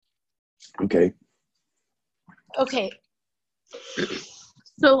Okay. Okay.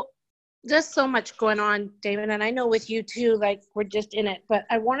 So there's so much going on, David, and I know with you too, like we're just in it, but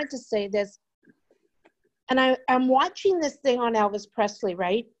I wanted to say this, and I'm watching this thing on Elvis Presley,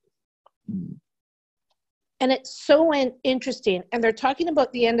 right? And it's so interesting, and they're talking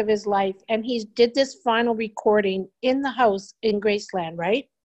about the end of his life, and he did this final recording in the house in Graceland, right?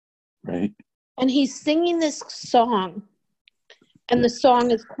 Right. And he's singing this song, and the song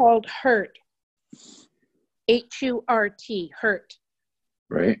is called Hurt. H-U-R-T, Hurt.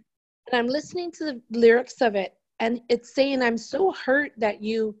 Right. And I'm listening to the lyrics of it, and it's saying, I'm so hurt that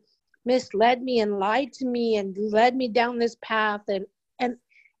you misled me and lied to me and led me down this path. And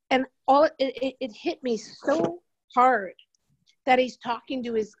all it hit me so hard that he's talking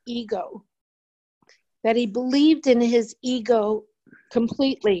to his ego, that he believed in his ego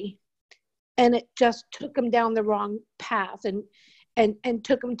completely, and it just took him down the wrong path and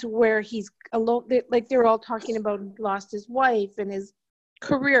took him to where he's alone. Like they're all talking about, he lost his wife and his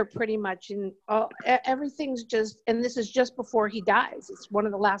career pretty much, and everything's just, and this is just before he dies. It's one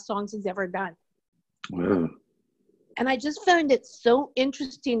of the last songs he's ever done. Wow. And I just found it so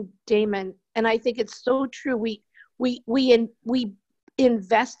interesting, Damon, and I think it's so true. We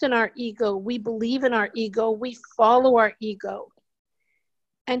invest in our ego, we believe in our ego, we follow our ego.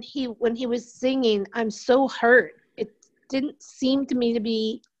 And when he was singing, I'm so hurt, it didn't seem to me to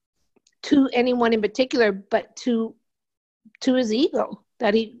be to anyone in particular, but to his ego,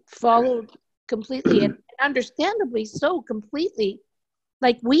 that he followed completely, and understandably so, completely,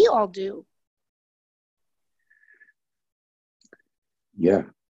 like we all do. Yeah.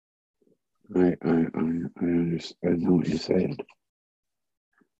 I understand. I know what you're saying.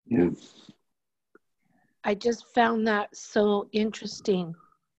 Yeah. I just found that so interesting.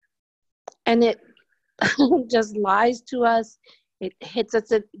 And it just lies to us. It hits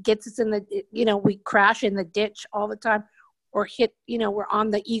us, it gets us in the, we crash in the ditch all the time, or hit, we're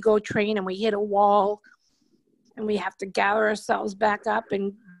on the ego train and we hit a wall and we have to gather ourselves back up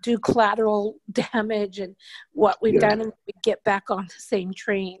and do collateral damage and what we've done, and we get back on the same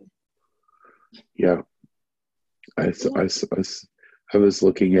train. Yeah. I was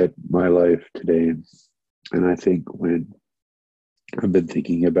looking at my life today, and I think when I've been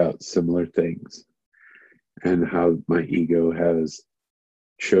thinking about similar things and how my ego has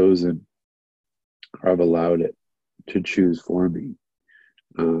chosen, or I've allowed it to choose for me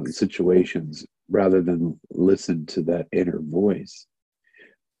situations rather than listen to that inner voice.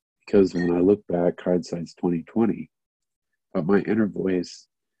 Because when I look back, hindsight's 2020, but my inner voice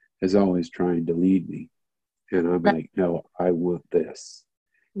is always trying to lead me. And I'm like, no, I want this.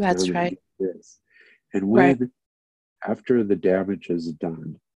 That's right. This. And when, after the damage is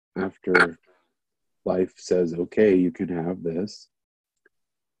done, after life says, okay, you can have this,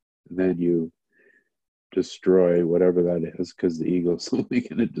 then you destroy whatever that is, because the ego's only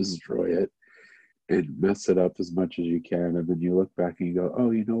going to destroy it and mess it up as much as you can. And then you look back and you go,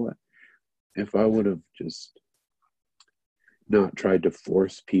 oh, you know what? If I would have just not tried to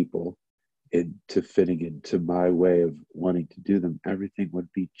force people into fitting into my way of wanting to do them, everything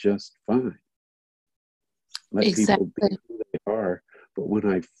would be just fine. Let people be who they are. But when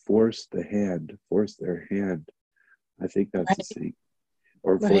I force their hand, I think that's the saying.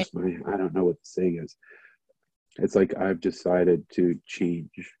 Or force I don't know what the saying is. It's like I've decided to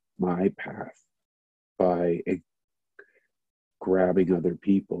change my path by grabbing other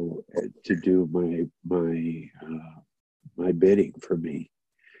people to do my bidding for me.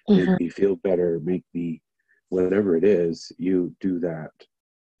 Make me feel better, make me, whatever it is, you do that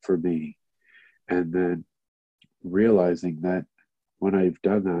for me. And then realizing that when I've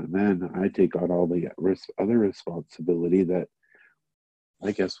done that, then I take on all the other responsibility that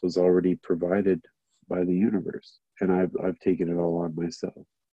I guess was already provided by the universe. And I've taken it all on myself.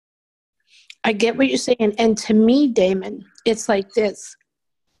 I get what you're saying. And to me, Damon, it's like this.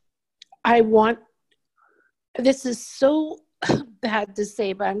 This is so bad to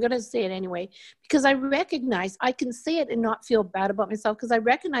say, but I'm going to say it anyway, because I recognize I can say it and not feel bad about myself, because I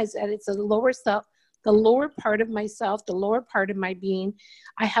recognize that it's a lower self, the lower part of myself, the lower part of my being.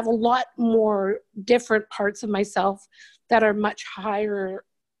 I have a lot more different parts of myself that are much higher,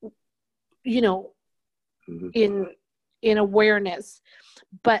 in awareness.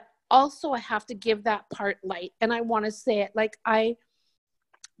 But also I have to give that part light. And I want to say it like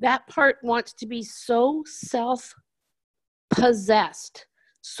that part wants to be so self-possessed,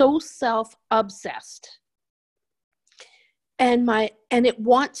 so self-obsessed. And it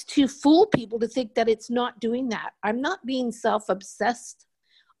wants to fool people to think that it's not doing that. I'm not being self-obsessed.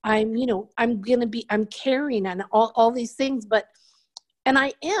 I'm caring and all these things, but And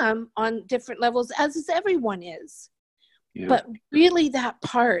I am on different levels, as is everyone is. Yeah. But really that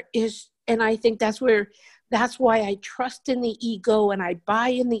part is, and I think that's why I trust in the ego and I buy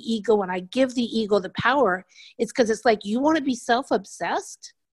in the ego and I give the ego the power. It's because it's like, you want to be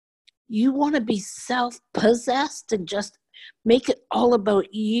self-obsessed? You want to be self-possessed and just make it all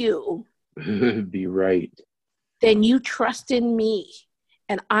about you? Be right. Then you trust in me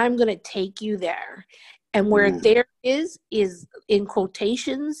and I'm going to take you there. And where there is in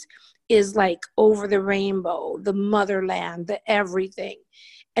quotations, is like over the rainbow, the motherland, the everything.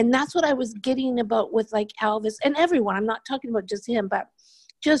 And that's what I was getting about with like Elvis and everyone. I'm not talking about just him, but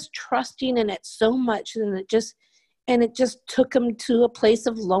just trusting in it so much. And it just took him to a place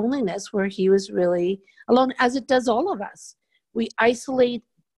of loneliness where he was really alone, as it does all of us. We isolate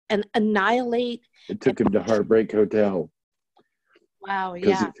and annihilate. It took him to Heartbreak Hotel. Wow,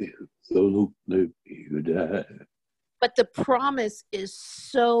 yeah. So you die. But the promise is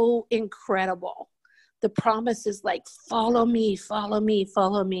so incredible. The promise is like, follow me, follow me,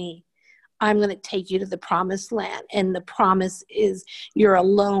 follow me. I'm going to take you to the promised land. And the promise is you're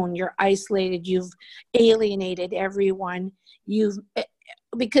alone, you're isolated, you've alienated everyone.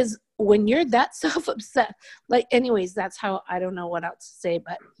 Because when you're that self-obsessed, like, anyways, that's how, I don't know what else to say,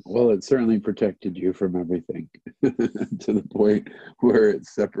 but. Well, it certainly protected you from everything to the point where it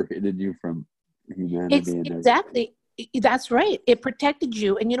separated you from humanity. Exactly. That's right. It protected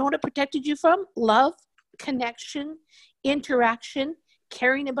you. And you know what it protected you from? Love, connection, interaction,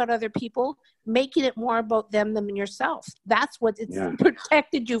 caring about other people, making it more about them than yourself. That's what it's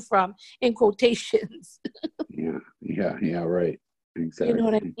protected you from, in quotations. Yeah, right. Exactly. You know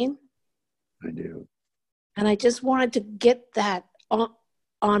what I mean? I do. And I just wanted to get that on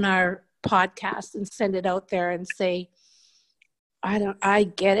our podcast and send it out there and say,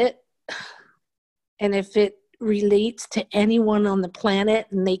 I get it. And if it relates to anyone on the planet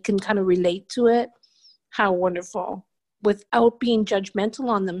and they can kind of relate to it, how wonderful, without being judgmental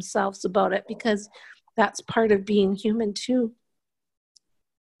on themselves about it, because that's part of being human too.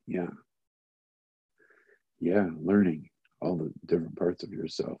 Yeah, learning all the different parts of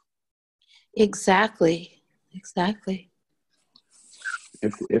yourself. Exactly.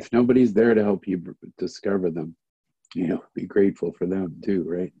 If nobody's there to help you discover them, be grateful for them too,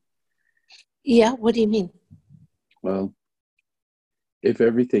 right? Yeah, what do you mean? Well, if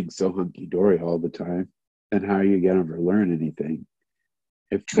everything's so hunky-dory all the time, then how are you going to ever learn anything?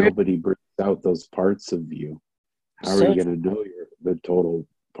 If nobody brings out those parts of you, how are you going to know the total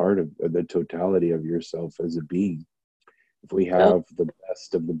part of the totality of yourself as a being? If we have the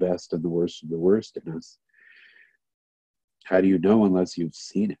best of the best and the worst of the worst in us, how do you know unless you've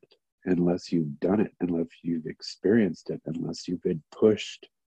seen it, unless you've done it, unless you've experienced it, unless you've been pushed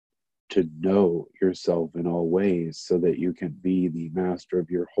to know yourself in all ways so that you can be the master of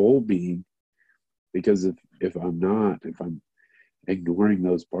your whole being? Because if I'm ignoring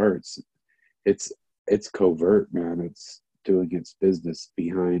those parts, it's covert, man. It's doing its business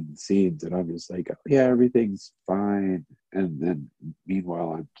behind the scenes, and I'm just like, yeah, everything's fine, and then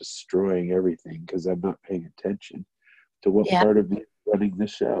meanwhile I'm destroying everything because I'm not paying attention to what part of me is running the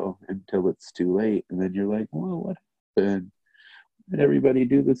show until it's too late. And then you're like, well, what happened? Why did everybody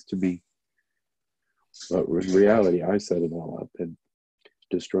do this to me? But in reality, I set it all up and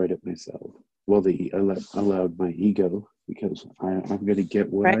destroyed it myself. Well, allowed my ego, because I'm going to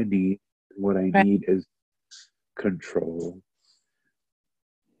get what I need. What I need is control.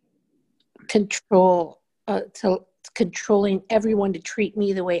 Controlling everyone to treat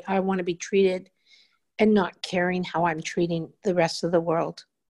me the way I want to be treated, and not caring how I'm treating the rest of the world.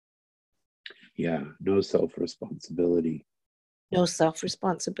 Yeah, no self-responsibility. No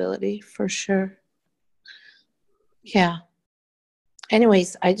self-responsibility, for sure. Yeah.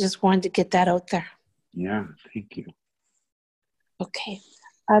 Anyways, I just wanted to get that out there. Yeah, thank you. Okay.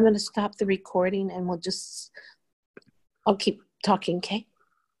 I'm going to stop the recording and I'll keep talking, okay?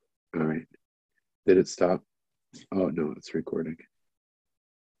 All right. Did it stop? Oh, no, it's recording.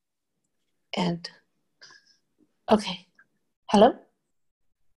 And, okay. Hello?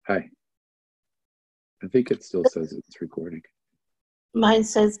 Hi. I think it still says it's recording. Mine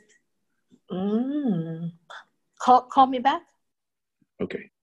says, call me back.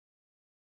 Okay.